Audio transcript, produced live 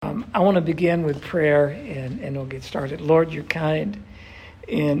I want to begin with prayer and we'll get started. Lord, you're kind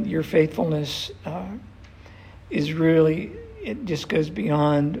and your faithfulness is really, it just goes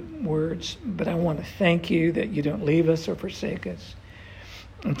beyond words. But I want to thank you that you don't leave us or forsake us.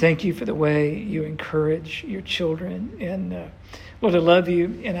 And thank you for the way you encourage your children. And Lord, I love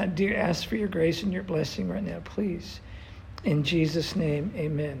you and I do ask for your grace and your blessing right now, please. In Jesus' name,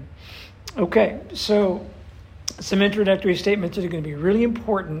 amen. Okay, so some introductory statements that are going to be really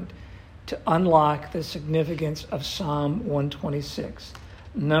important to unlock the significance of Psalm 126.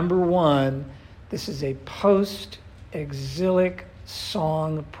 Number one, this is a post-exilic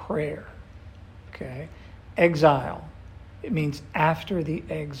song prayer. Okay, exile. It means after the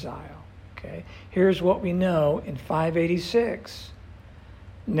exile. Okay, here's what we know in 586.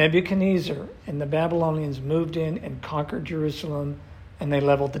 Nebuchadnezzar and the Babylonians moved in and conquered Jerusalem and they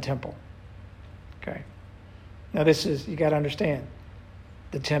leveled the temple. Okay. Now this is, you got to understand,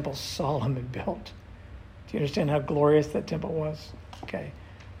 the temple Solomon built. Do you understand how glorious that temple was? Okay.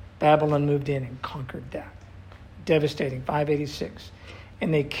 Babylon moved in and conquered that. Devastating, 586.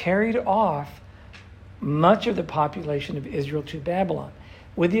 And they carried off much of the population of Israel to Babylon,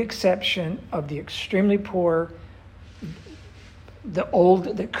 with the exception of the extremely poor, the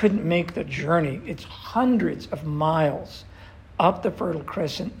old that couldn't make the journey. It's hundreds of miles up the Fertile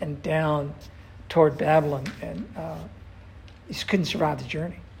Crescent and down toward Babylon, and you couldn't survive the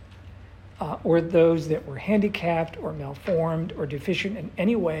journey. Or those that were handicapped or malformed or deficient in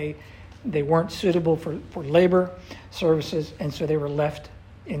any way, they weren't suitable for labor services, and so they were left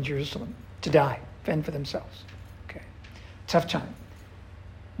in Jerusalem to die, fend for themselves. Okay, tough time.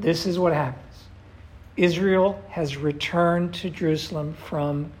 This is what happens. Israel has returned to Jerusalem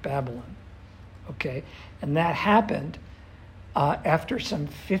from Babylon. Okay, and that happened after some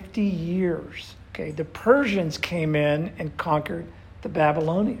 50 years. Okay, the Persians came in and conquered the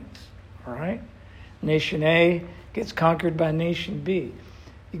Babylonians. All right, Nation A gets conquered by Nation B.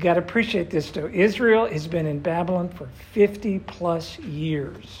 You got to appreciate this, though. Israel has been in Babylon for 50 plus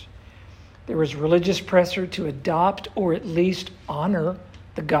years. There was religious pressure to adopt or at least honor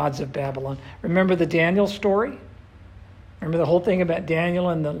the gods of Babylon. Remember the Daniel story? Remember the whole thing about Daniel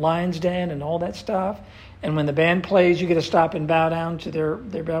and the lion's den and all that stuff? And when the band plays, you get to stop and bow down to their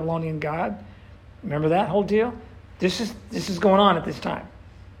Babylonian god. Remember that whole deal? This is going on at this time.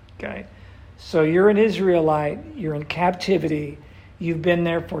 Okay? So you're an Israelite, you're in captivity, you've been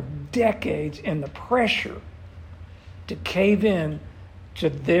there for decades, and the pressure to cave in to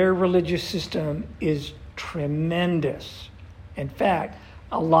their religious system is tremendous. In fact,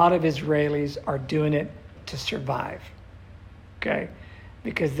 a lot of Israelis are doing it to survive. Okay?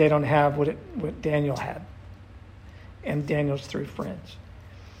 Because they don't have what Daniel had. And Daniel's three friends.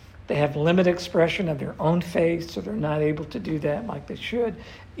 They have limited expression of their own faith, so they're not able to do that like they should.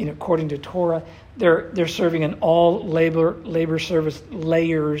 According to Torah, they're serving in all labor service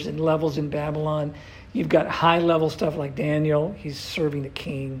layers and levels in Babylon. You've got high-level stuff like Daniel. He's serving the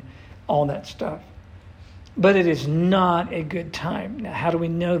king, all that stuff. But it is not a good time. Now, how do we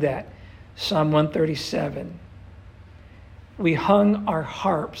know that? Psalm 137. We hung our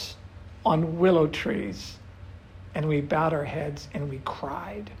harps on willow trees, and we bowed our heads and we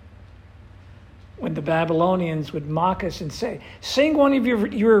cried. When the Babylonians would mock us and say, sing one of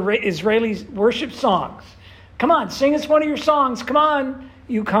your Israeli worship songs. Come on, sing us one of your songs. Come on,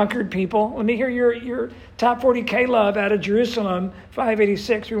 you conquered people. Let me hear your top 40 Caleb out of Jerusalem,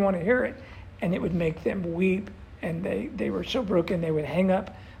 586. We want to hear it. And it would make them weep, and they were so broken they would hang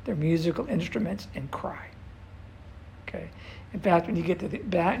up their musical instruments and cry. Okay. In fact, when you get to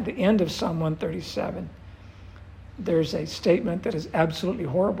the end of Psalm 137, there's a statement that is absolutely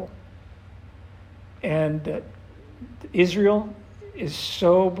horrible. And that Israel is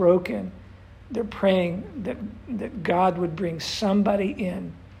so broken, they're praying that God would bring somebody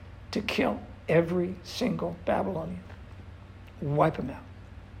in to kill every single Babylonian. Wipe them out.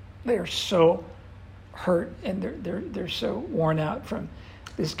 They are so hurt and they're so worn out from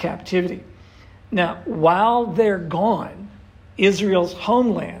this captivity. Now, while they're gone, Israel's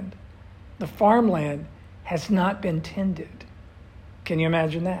homeland, the farmland, has not been tended. Can you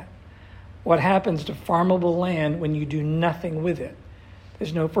imagine that? What happens to farmable land when you do nothing with it?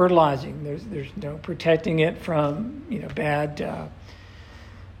 There's no fertilizing. There's no protecting it from bad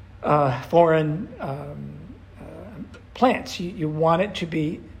foreign plants. You want it to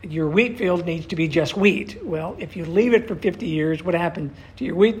be, your wheat field needs to be just wheat. Well, if you leave it for 50 years, what happened to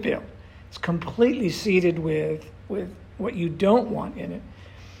your wheat field? It's completely seeded with what you don't want in it.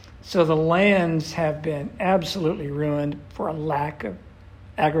 So the lands have been absolutely ruined for a lack of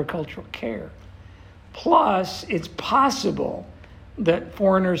agricultural care. Plus, it's possible that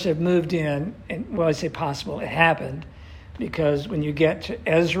foreigners have moved in, and well, I say possible, it happened, because when you get to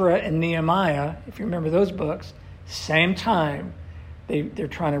Ezra and Nehemiah, if you remember those books, same time, they're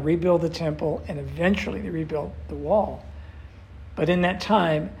trying to rebuild the temple, and eventually they rebuilt the wall. But in that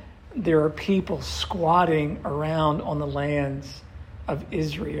time, there are people squatting around on the lands of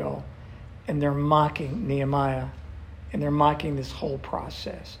Israel, and they're mocking Nehemiah, and they're mocking this whole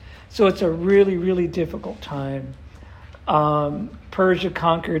process. So it's a really, really difficult time. Persia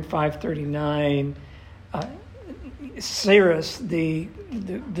conquered 539. Cyrus, the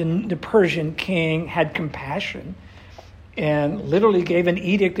Persian king, had compassion and literally gave an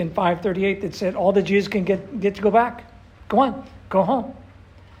edict in 538 that said all the Jews can get to go back. Go on, go home.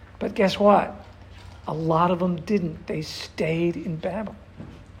 But guess what? A lot of them didn't. They stayed in Babylon.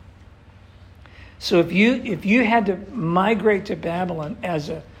 So if you had to migrate to Babylon as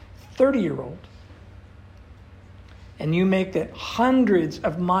a 30-year-old, and you make that hundreds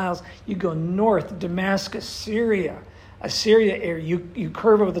of miles, you go north, Damascus, Syria area, you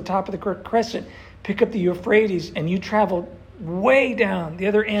curve over the top of the crescent, pick up the Euphrates, and you travel way down the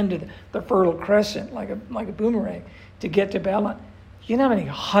other end of the Fertile Crescent like a boomerang to get to Babylon. You know how many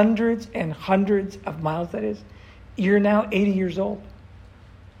hundreds and hundreds of miles that is? You're now 80 years old.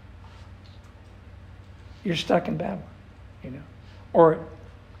 You're stuck in Babylon, or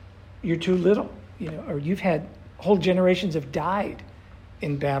you're too little, or you've had whole generations have died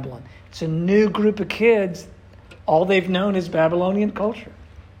in Babylon. It's a new group of kids. All they've known is Babylonian culture.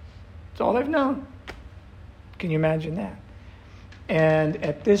 It's all they've known. Can you imagine that? And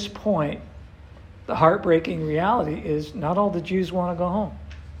at this point, the heartbreaking reality is not all the Jews want to go home.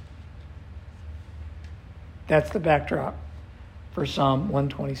 That's the backdrop for Psalm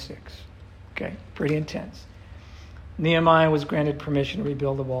 126. Okay, pretty intense. Nehemiah was granted permission to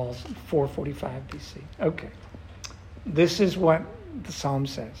rebuild the walls in 445 BC. Okay, this is what the psalm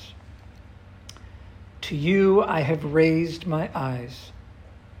says. To you I have raised my eyes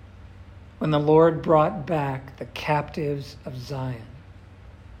when the Lord brought back the captives of Zion.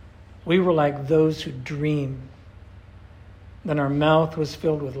 We were like those who dream. Then our mouth was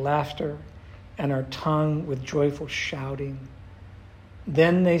filled with laughter and our tongue with joyful shouting.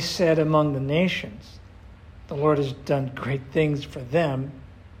 Then they said among the nations, the Lord has done great things for them.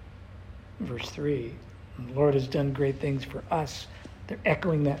 Verse 3, the Lord has done great things for us. They're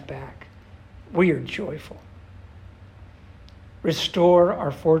echoing that back. We are joyful. Restore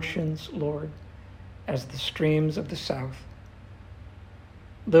our fortunes, Lord, as the streams of the south.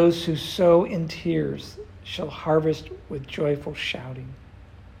 Those who sow in tears shall harvest with joyful shouting.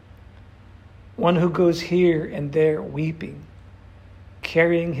 One who goes here and there weeping,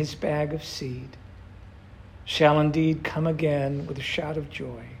 carrying his bag of seed, shall indeed come again with a shout of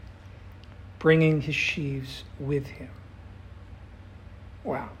joy, bringing his sheaves with him.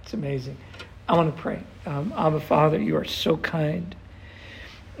 Wow, it's amazing. I want to pray. Abba, Father, you are so kind,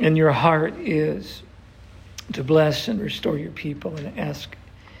 and your heart is to bless and restore your people, and ask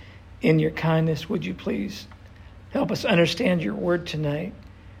in your kindness, would you please help us understand your word tonight,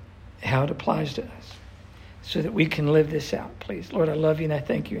 how it applies to us, so that we can live this out, please. Lord, I love you and I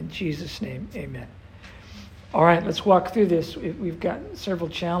thank you in Jesus' name. Amen. All right, let's walk through this. We've got several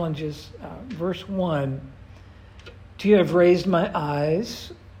challenges. Verse 1, to you have raised my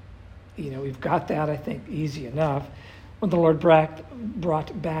eyes. We've got that, I think, easy enough. When the Lord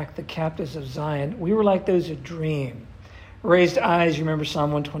brought back the captives of Zion, we were like those who dream. Raised eyes, you remember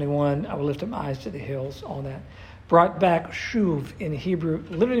Psalm 121, I will lift up my eyes to the hills, all that. Brought back, shuv in Hebrew,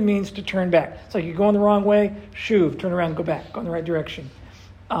 literally means to turn back. It's like you're going the wrong way, shuv, turn around, go back, go in the right direction.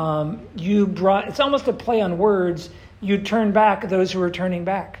 It's almost a play on words. You turn back those who are turning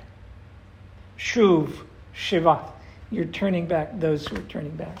back. Shuv, shivat. You're turning back those who are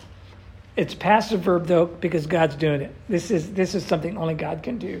turning back. It's passive verb though, because God's doing it. This is something only God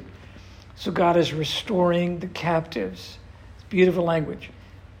can do. So God is restoring the captives. It's beautiful language.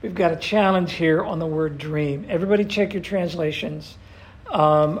 We've got a challenge here on the word dream. Everybody check your translations.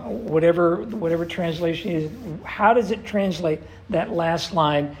 Whatever translation is, how does it translate that last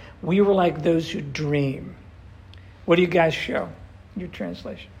line? We were like those who dream. What do you guys show in your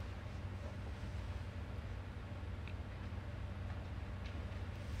translation?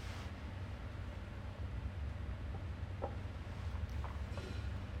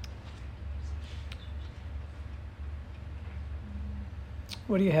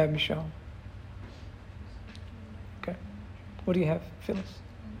 What do you have, Michelle? Okay. What do you have, Phyllis?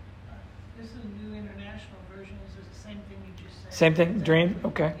 This is a New International Version. This is the same thing you just said. Same thing? Dream?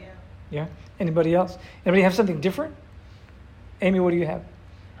 Okay. Yeah. Anybody else? Anybody have something different? Amy, what do you have?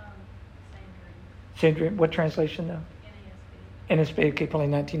 Same dream. Same dream. What translation though? NSBK, probably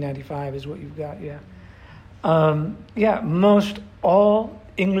 1995 is what you've got, yeah. Most all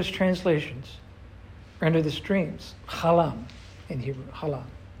English translations render this dreams. Halam in Hebrew, halam,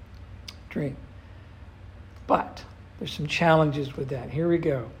 dream. But there's some challenges with that. Here we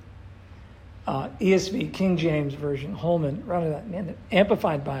go. ESV, King James Version, Holman, rather than the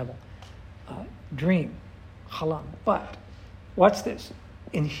Amplified Bible, dream, halam. But what's this?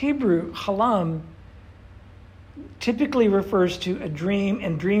 In Hebrew, halam typically refers to a dream,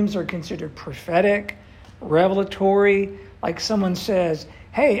 and dreams are considered prophetic, revelatory. Like someone says,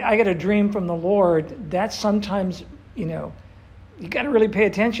 hey, I got a dream from the Lord. That's sometimes, you got to really pay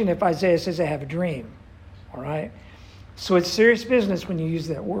attention if Isaiah says I have a dream. All right? So it's serious business when you use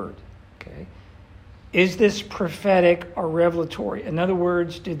that word. Okay? Is this prophetic or revelatory? In other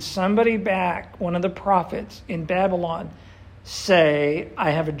words, did somebody back, one of the prophets in Babylon, say,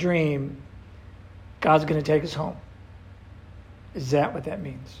 I have a dream, God's going to take us home? Is that what that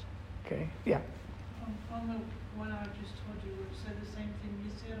means? Okay? Yeah. On the one I just told you, where it said the same thing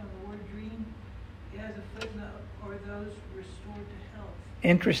you said on the word dream, it has a footnote, or those restored to health.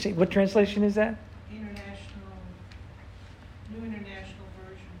 Interesting. What translation is that? New International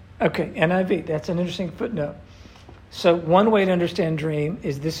Version. Okay, NIV. That's an interesting footnote. So one way to understand dream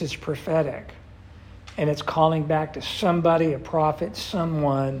is this is prophetic. And it's calling back to somebody, a prophet,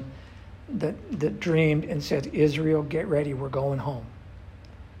 someone that dreamed and said, Israel, get ready, we're going home.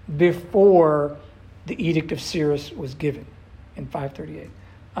 Before the Edict of Cyrus was given in 538.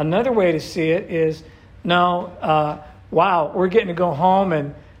 Another way to see it is, no, wow, we're getting to go home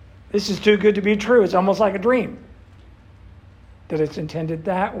and this is too good to be true. It's almost like a dream. That it's intended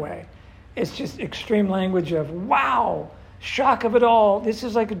that way. It's just extreme language of, wow, shock of it all. This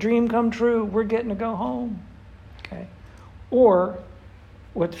is like a dream come true. We're getting to go home. Okay. Or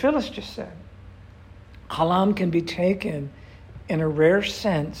what Phyllis just said. Halam can be taken in a rare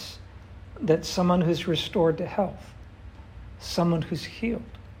sense that someone who's restored to health, someone who's healed.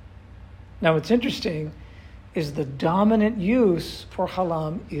 Now what's interesting is the dominant use for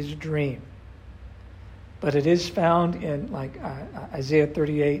halam is dream. But it is found in Isaiah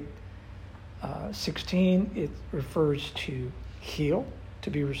 38, 16. It refers to heal, to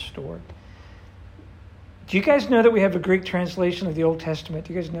be restored. Do you guys know that we have a Greek translation of the Old Testament?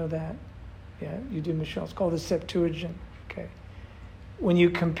 Do you guys know that? Yeah, you do, Michelle. It's called the Septuagint. Okay. When you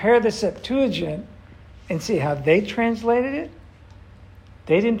compare the Septuagint and see how they translated it,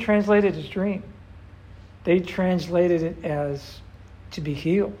 they didn't translate it as dream. They translated it as to be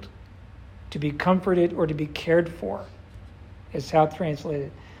healed, to be comforted, or to be cared for, is how it's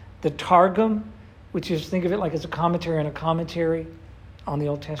translated. The Targum, which is, think of it like as a commentary on a commentary on the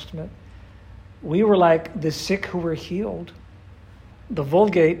Old Testament. We were like the sick who were healed. The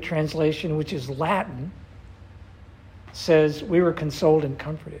Vulgate translation, which is Latin, says we were consoled and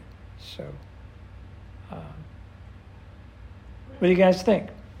comforted. So, what do you guys think?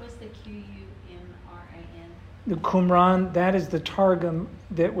 What's the Qumran? The Qumran, that is the Targum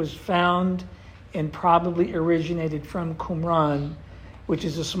that was found and probably originated from Qumran, which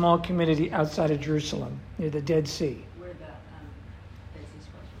is a small community outside of Jerusalem, near the Dead Sea. Where the Dead Sea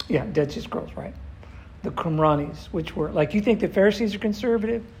Scrolls? Yeah, Dead Sea Scrolls, right. The Qumranis, which were, like, you think the Pharisees are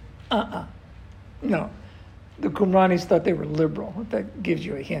conservative? No. The Qumranis thought they were liberal. That gives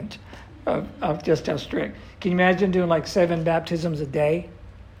you a hint of just how strict. Can you imagine doing like 7 baptisms a day?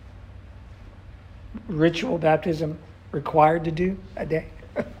 Ritual baptism required to do a day.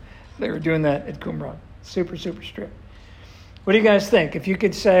 They were doing that at Qumran. Super, super strict. What do you guys think? If you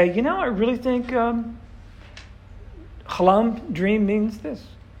could say, I really think halam, dream, means this.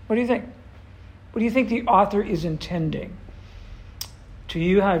 What do you think? What do you think the author is intending? To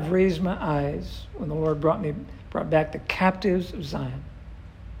you I've raised my eyes when the Lord brought back the captives of Zion.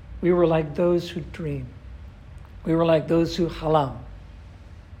 We were like those who dream. We were like those who halam.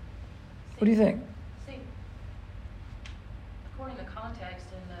 What do you think? See, according to the context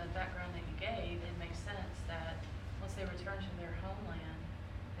and the background that you gave, it makes sense that once they return to their homeland,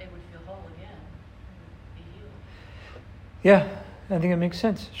 they would feel whole again and be healed. Yeah, I think it makes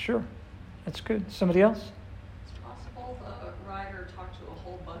sense. Sure. That's good. Somebody else? It's possible the writer talked to a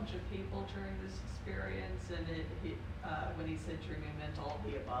whole bunch of people during this experience, and when he said dream, he meant all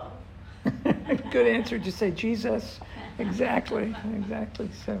of the above. Good answer. Just say Jesus. Exactly.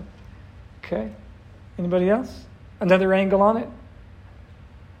 So, okay. Anybody else? Another angle on it?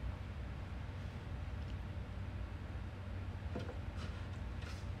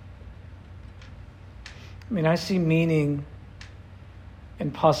 I mean, I see meaning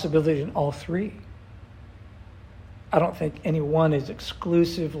and possibility in all three. I don't think any one is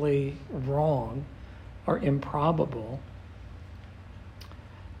exclusively wrong or improbable.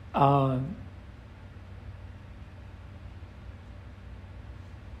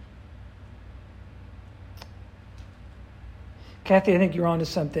 Kathy, I think you're onto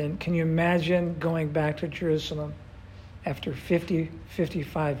something. Can you imagine going back to Jerusalem after 50,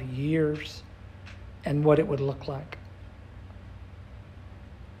 55 years and what it would look like?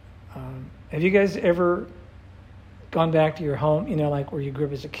 Have you guys ever gone back to your home, like where you grew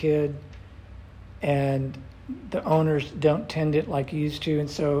up as a kid, and the owners don't tend it like you used to, and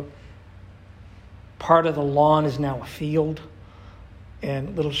so part of the lawn is now a field,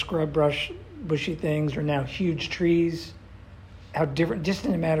 and little scrub brush, bushy things are now huge trees? How different, just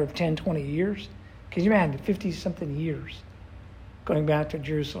in a matter of 10, 20 years. Can you imagine 50-something years going back to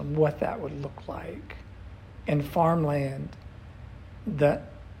Jerusalem, what that would look like? And farmland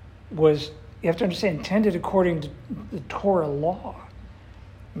that was, you have to understand, intended according to the Torah law.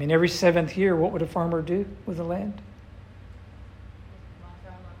 I mean, every 7th year, what would a farmer do with the land?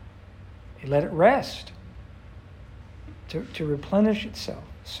 He let it rest to replenish itself.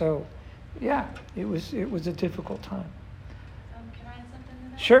 So, yeah, it was a difficult time. Can I add something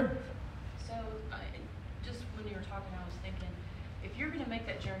to that? Sure. So, just when you were talking, I was thinking, if you're going to make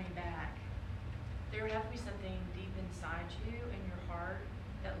that journey back, there would have to be something deep inside you in your heart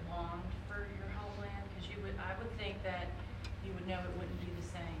that longed for your homeland, because I would think that you would know it wouldn't be the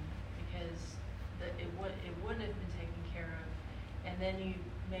same, because it wouldn't have been taken care of. And then you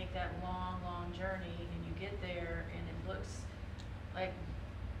make that long journey, and you get there, and it looks like,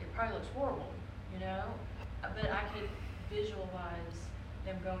 it probably looks horrible, But I could visualize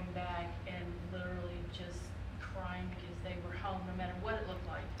them going back and literally just crying because they were home, no matter what it looked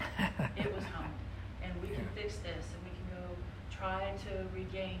like. It was home, and we can fix this, and we can go try to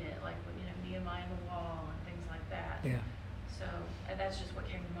regain it, like Nehemiah and the wall and things like that. Yeah. So that's just what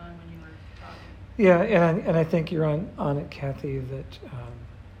came to mind when you were talking. Yeah, and I think you're on it, Kathy, that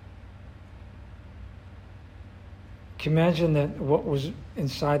can you imagine that what was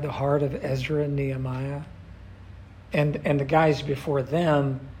inside the heart of Ezra and Nehemiah and the guys before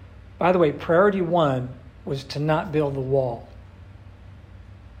them? By the way, priority 1 was to not build the wall.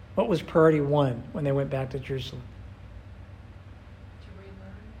 What was priority 1 when they went back to Jerusalem? To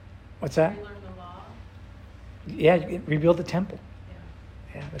relearn. What's that? Relearn the law. Yeah, rebuild the temple.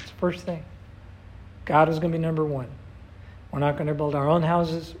 Yeah. Yeah, that's the first thing. God was going to be number 1. We're not going to build our own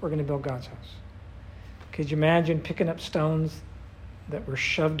houses. We're going to build God's house. Could you imagine picking up stones that were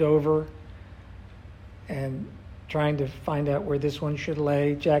shoved over and trying to find out where this one should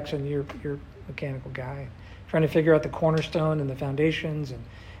lay? Jackson, you're a mechanical guy. Trying to figure out the cornerstone and the foundations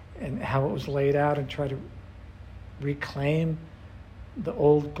and how it was laid out and try to reclaim the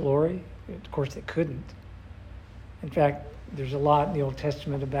old glory. Of course, they couldn't. In fact, there's a lot in the Old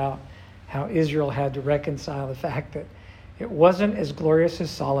Testament about how Israel had to reconcile the fact that it wasn't as glorious as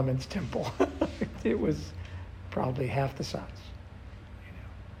Solomon's temple. It was probably half the size,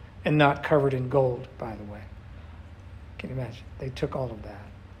 and not covered in gold, by the way. Can you imagine? They took all of that.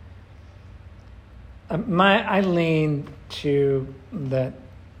 I lean to that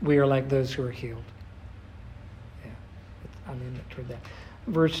we are like those who are healed. Yeah, I lean toward that.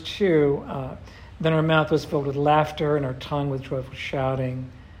 Verse 2, then our mouth was filled with laughter and our tongue with joyful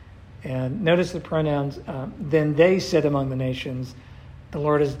shouting. And notice the pronouns, then they said among the nations, the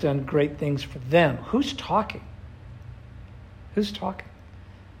Lord has done great things for them. Who's talking? Who's talking?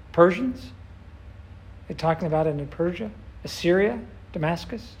 Persians? They're talking about it in Persia? Assyria?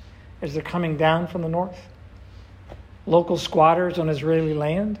 Damascus? As they're coming down from the north? Local squatters on Israeli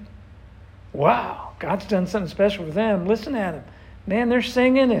land? Wow, God's done something special for them. Listen at them. Man, they're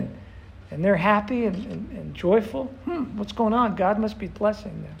singing and they're happy and joyful. What's going on? God must be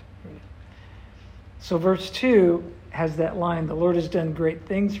blessing them. So verse 2 has that line, the Lord has done great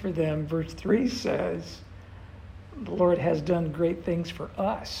things for them. Verse 3 says, the Lord has done great things for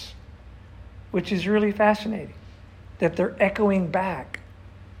us, which is really fascinating, that they're echoing back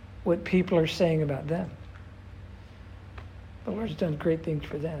what people are saying about them. The Lord's done great things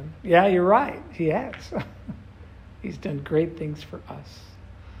for them. Yeah, you're right. He has. He's done great things for us.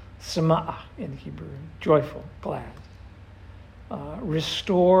 Sama'ah in Hebrew, joyful, glad.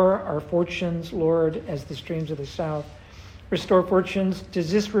 Restore our fortunes, Lord, as the streams of the south. Restore fortunes. Does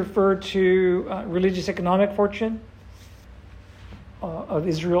this refer to religious economic fortune of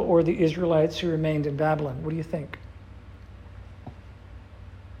Israel or the Israelites who remained in Babylon? What do you think?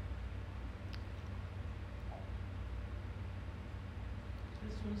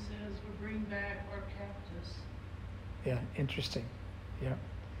 This one says, we bring back our captives. Yeah, interesting. Yeah.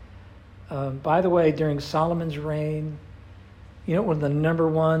 By the way, during Solomon's reign, you know what the number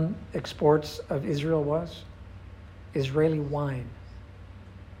 1 exports of Israel was? Israeli wine.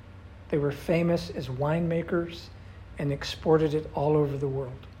 They were famous as winemakers and exported it all over the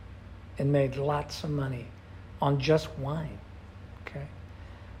world and made lots of money on just wine. Okay?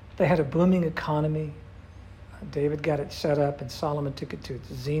 They had a booming economy. David got it set up and Solomon took it to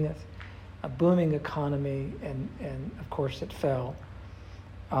its zenith. A booming economy, and of course it fell.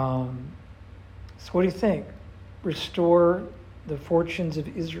 So what do you think? Restore the fortunes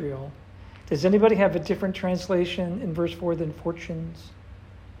of Israel. Does anybody have a different translation in verse 4 than fortunes?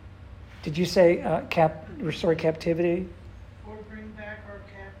 Did you say restore captivity? Or bring back our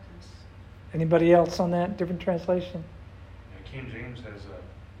captives. Anybody else on that? Different translation? Yeah, King James has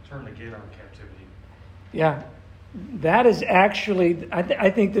a turn again our captivity. Yeah. That is actually, I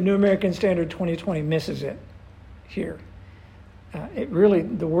think the New American Standard 2020 misses it here. It really,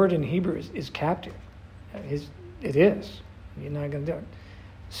 the word in Hebrew is captive. It is. You're not going to do it.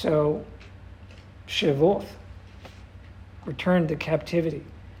 So, Shevuth, return to captivity.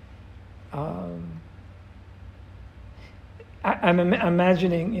 I'm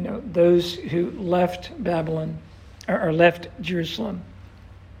imagining, those who left Babylon or left Jerusalem,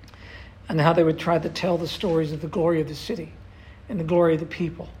 and how they would try to tell the stories of the glory of the city and the glory of the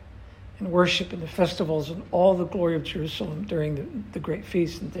people and worship and the festivals and all the glory of Jerusalem during the great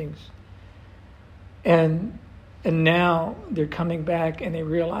feasts and things. And now they're coming back and they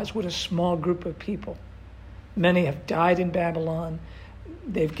realize what a small group of people. Many have died in Babylon.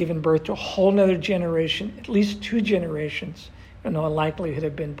 They've given birth to a whole other generation, at least 2 generations, in all likelihood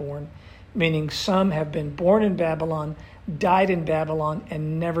have been born, meaning some have been born in Babylon, died in Babylon,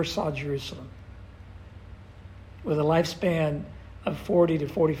 and never saw Jerusalem, with a lifespan of 40 to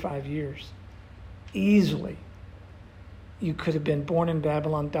 45 years. Easily, you could have been born in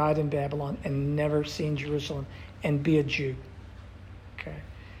Babylon, died in Babylon, and never seen Jerusalem and be a Jew. Okay.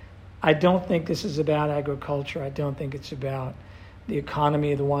 I don't think this is about agriculture. I don't think it's about the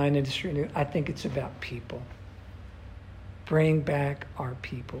economy of the wine industry. I think it's about people. Bring back our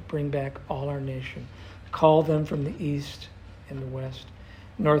people. Bring back all our nation. Call them from the east and the west,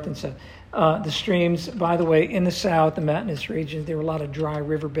 north and south. The streams, by the way, in the south, the mountainous regions, there were a lot of dry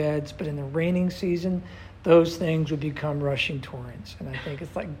riverbeds, but in the raining season, those things would become rushing torrents. And I think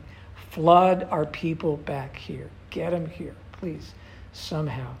it's like, flood our people back here. Get them here, please,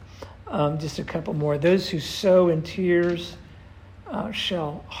 somehow. Just a couple more. Those who sow in tears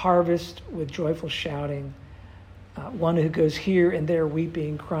shall harvest with joyful shouting. One who goes here and there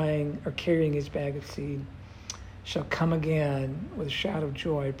weeping, crying, or carrying his bag of seed shall come again with a shout of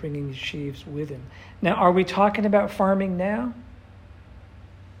joy, bringing his sheaves with him. Now, are we talking about farming now?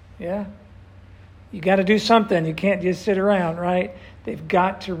 Yeah. You got to do something. You can't just sit around, right? They've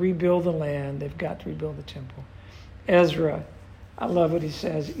got to rebuild the land. They've got to rebuild the temple. Ezra, I love what he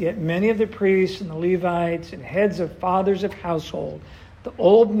says. Yet many of the priests and the Levites and heads of fathers of household, the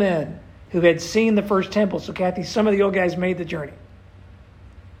old men who had seen the first temple. So, Kathy, some of the old guys made the journey.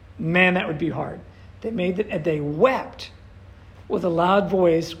 Man, that would be hard. They wept with a loud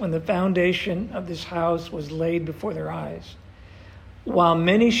voice when the foundation of this house was laid before their eyes, while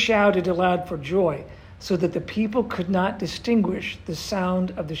many shouted aloud for joy, so that the people could not distinguish the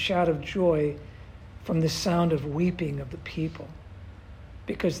sound of the shout of joy from the sound of weeping of the people,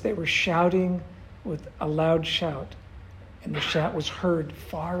 because they were shouting with a loud shout, and the shout was heard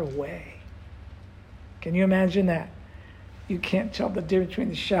far away. Can you imagine that? You can't tell the difference between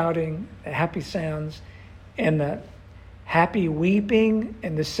the shouting, the happy sounds, and the happy weeping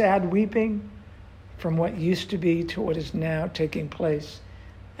and the sad weeping from what used to be to what is now taking place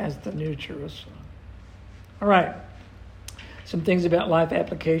as the New Jerusalem. All right. Some things about life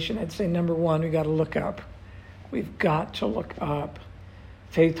application. I'd say number 1, we got to look up. We've got to look up.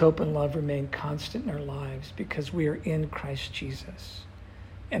 Faith, hope, and love remain constant in our lives because we are in Christ Jesus.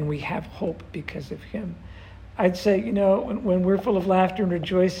 And we have hope because of him. I'd say, when we're full of laughter and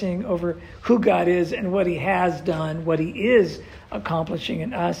rejoicing over who God is and what he has done, what he is accomplishing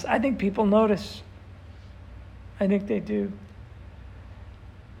in us, I think people notice. I think they do.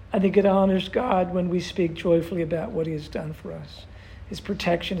 I think it honors God when we speak joyfully about what he has done for us. His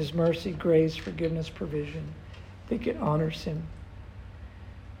protection, his mercy, grace, forgiveness, provision. I think it honors him.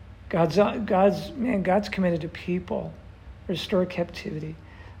 God's committed to people. Restore captivity.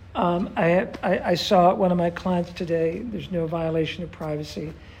 I saw one of my clients today. There's no violation of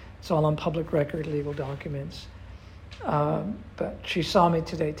privacy. It's all on public record, legal documents. But she saw me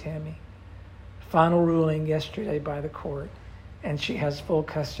today, Tammy. Final ruling yesterday by the court, and she has full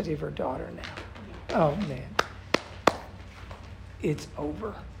custody of her daughter now. Oh, man. It's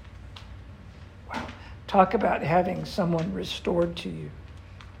over. Wow. Talk about having someone restored to you.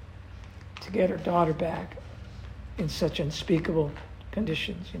 To get her daughter back in such unspeakable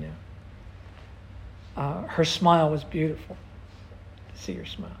conditions, Her smile was beautiful. To see her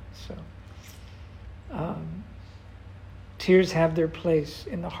smile. So, tears have their place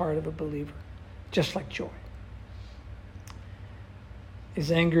in the heart of a believer, just like joy.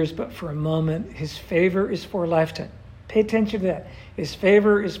 His anger is but for a moment. His favor is for a lifetime. Pay attention to that. His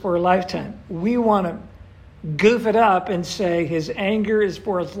favor is for a lifetime. We want to goof it up and say his anger is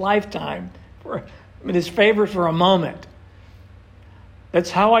for his lifetime. His favor is for a moment.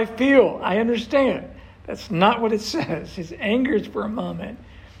 That's how I feel. I understand. That's not what it says. His anger is for a moment.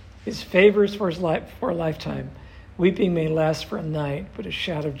 His favor is for a lifetime. Weeping may last for a night, but a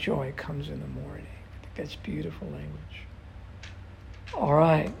shout of joy comes in the morning. I think that's beautiful language. All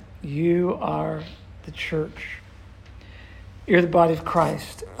right, you are the church. You're the body of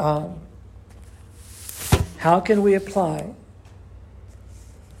Christ. How can we apply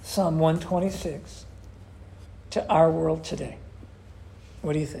Psalm 126 to our world today?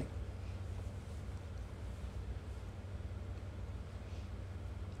 What do you think?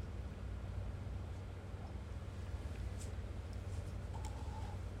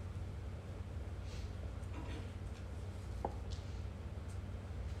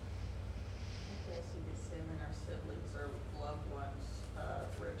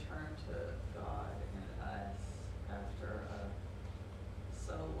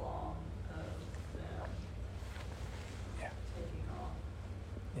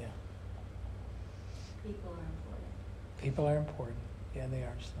 People are important. Yeah, they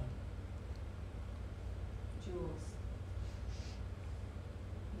are, son. Jewels.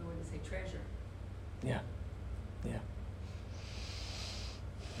 You know, to say treasure. Yeah. Yeah.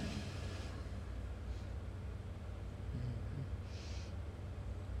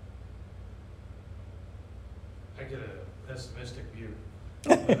 I get a pessimistic view.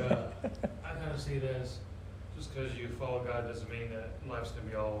 But I kind of see it as just because you follow God doesn't mean that life's going to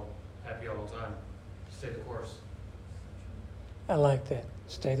be all happy all the time. Stay the course. I like that.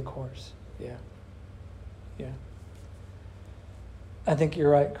 Stay the course. Yeah. Yeah. I think you're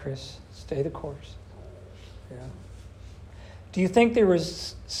right, Chris. Stay the course. Yeah. Do you think there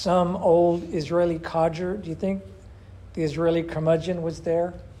was some old Israeli codger? Do you think the Israeli curmudgeon was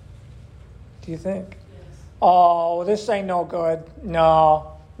there? Do you think? Yes. Oh, this ain't no good.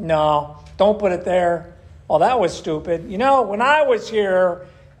 No, don't put it there. Oh, that was stupid. You know, when I was here,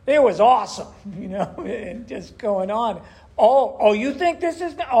 it was awesome. You know, and just going on. Oh, you think this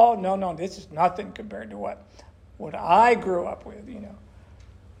is... Oh, no, this is nothing compared to what I grew up with, you know.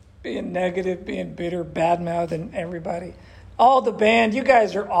 Being negative, being bitter, bad-mouthing everybody. Oh, the band, you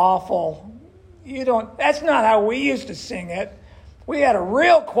guys are awful. That's not how we used to sing it. We had a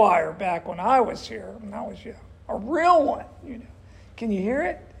real choir back when I was here, when I was young. A real one, you know. Can you hear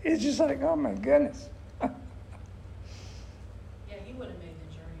it? It's just like, oh my goodness. Yeah, he would have made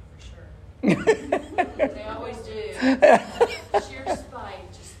the journey for sure. They always do. Sheer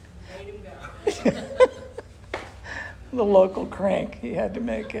spite just made him go. The local crank, he had to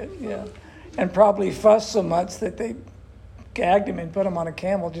make it, yeah. And probably fussed so much that they gagged him and put him on a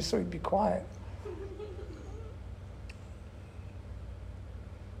camel just so he'd be quiet.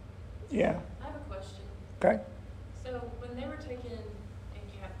 Yeah. I have a question. Okay. So when they were taken in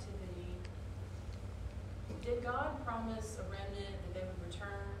captivity, did God promise a remnant that they would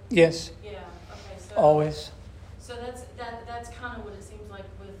return? Yes. Yeah. Okay. So Always. So that's kind of what it seems like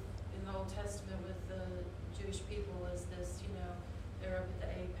in the Old Testament with the Jewish people is this, you know, they're up at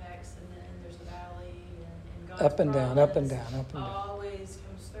the apex and then there's a valley and God's Up and down, up and promise down, up and down. always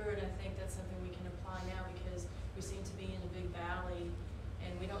comes through, and I think that's something we can apply now because we seem to be in a big valley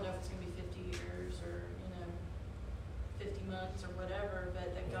and we don't know if it's going to be 50 years or, you know, 50 months or whatever,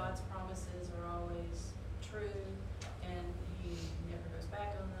 but that God's promises are always true and he never goes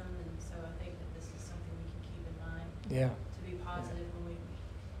back on them, and so I think that this is something we can keep in mind. Yeah. To be positive when we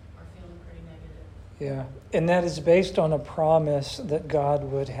are feeling pretty negative. Yeah. And that is based on a promise that God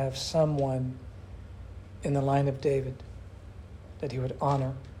would have someone in the line of David that he would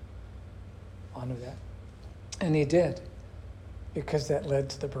honor that. And he did, because that led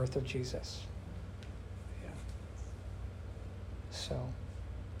to the birth of Jesus. Yeah. So,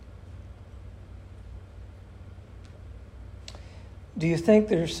 do you think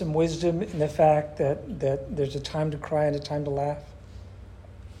there's some wisdom in the fact that there's a time to cry and a time to laugh?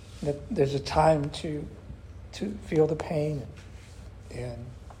 That there's a time to feel the pain and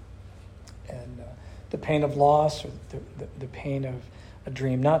the pain of loss, or the pain of a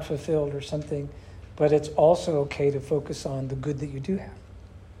dream not fulfilled or something, but it's also okay to focus on the good that you do have.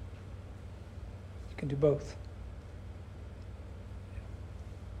 You can do both.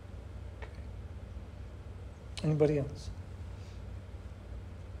 Okay. Anybody else?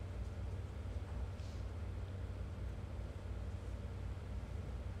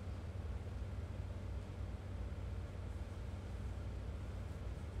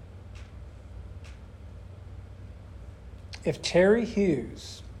 if Terry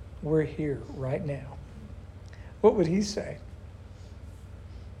Hughes were here right now, what would he say?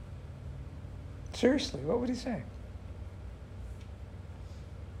 Seriously, what would he say?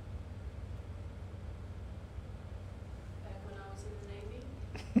 Back when I was in the Navy.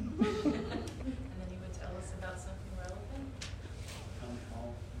 And then he would tell us about something relevant. Coming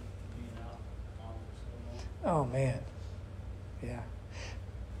home, being out on for so long. Oh, man. Yeah.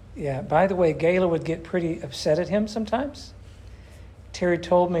 Yeah. By the way, Gayla would get pretty upset at him sometimes. Terry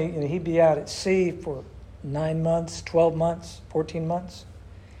told me he'd be out at sea for 9 months, 12 months, 14 months.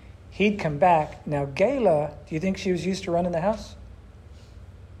 He'd come back. Now, Gayla, do you think she was used to running the house?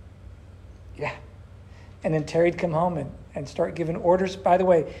 Yeah. And then Terry'd come home and start giving orders. By the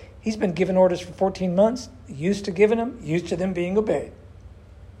way, he's been giving orders for 14 months, used to giving them, used to them being obeyed.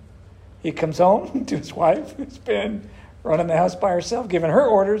 He comes home to his wife, who's been running the house by herself, giving her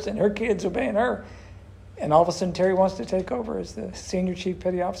orders, and her kids obeying her. And all of a sudden, Terry wants to take over as the senior chief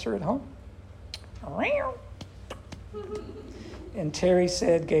petty officer at home. And Terry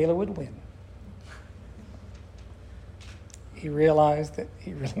said Gayla would win. He realized that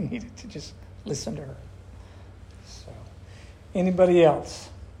he really needed to just listen to her. So, anybody else?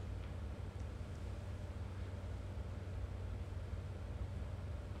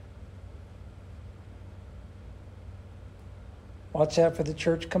 Watch out for the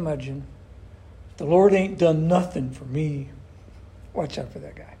church curmudgeon. The Lord ain't done nothing for me. Watch out for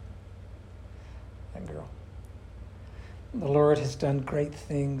that guy, that girl. The Lord has done great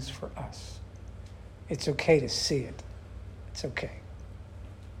things for us. It's okay to see it. It's okay.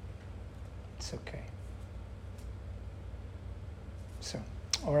 It's okay. So,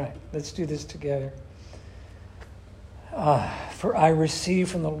 all right, let's do this together. For I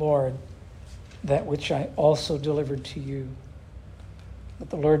received from the Lord that which I also delivered to you. That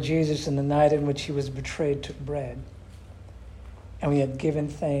the Lord Jesus, in the night in which he was betrayed, took bread. And when he had given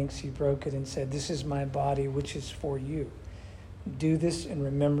thanks, he broke it and said, "This is my body, which is for you. Do this in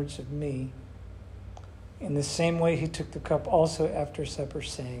remembrance of me." In the same way, he took the cup also after supper,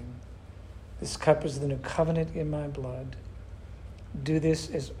 saying, "This cup is the new covenant in my blood. Do this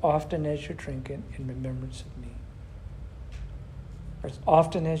as often as you drink it in remembrance of me. For as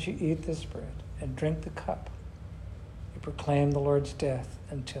often as you eat this bread and drink the cup, you proclaim the Lord's death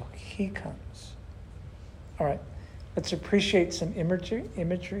until he comes." All right, let's appreciate some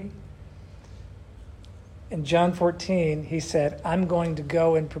imagery. In John 14, he said, "I'm going to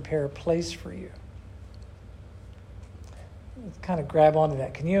go and prepare a place for you." Let's kind of grab onto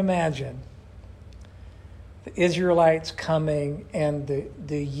that. Can you imagine the Israelites coming and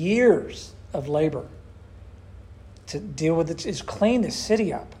the years of labor to deal with it is clean the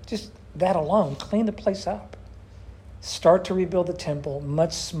city up. Just that alone, clean the place up. Start to rebuild the temple,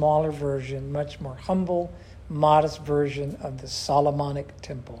 much smaller version, much more humble, modest version of the Solomonic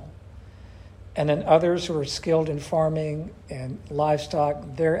temple. And then others who are skilled in farming and livestock,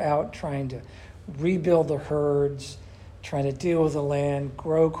 they're out trying to rebuild the herds, trying to deal with the land,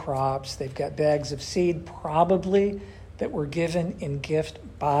 grow crops. They've got bags of seed probably that were given in gift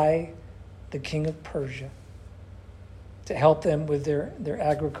by the king of Persia to help them with their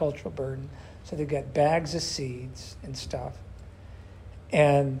agricultural burden. So they've got bags of seeds and stuff.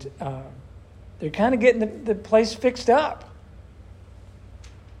 And they're kind of getting the place fixed up.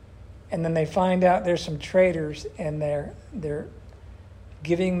 And then they find out there's some traitors, and they're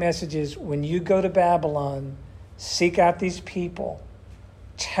giving messages. When you go to Babylon, seek out these people.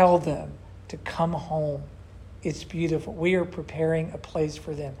 Tell them to come home. It's beautiful. We are preparing a place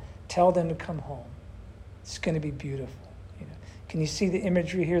for them. Tell them to come home. It's going to be beautiful. You know. Can you see the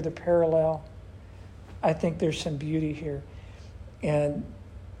imagery here, the parallel? I think there's some beauty here. And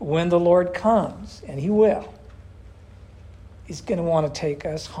when the Lord comes, and he will, he's going to want to take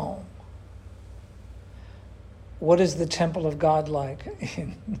us home. What is the temple of God like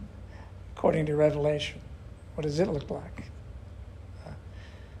according to Revelation? What does it look like?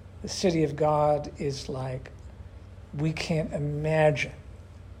 The city of God is like, we can't imagine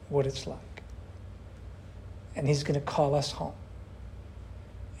what it's like. And he's going to call us home.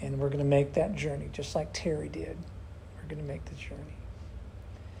 And we're going to make that journey, just like Terry did. We're going to make the journey.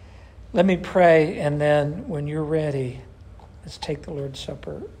 Let me pray, and then when you're ready, let's take the Lord's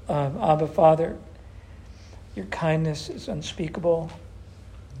Supper. Abba, Father, your kindness is unspeakable,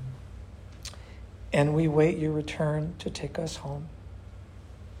 and we wait your return to take us home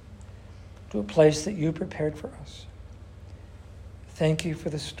to a place that you prepared for us. Thank you for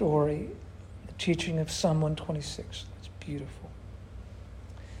the story, the teaching of Psalm 126. It's beautiful.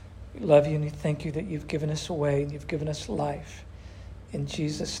 We love you, and we thank you that you've given us a way and you've given us life. In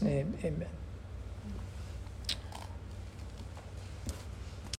Jesus' name, amen.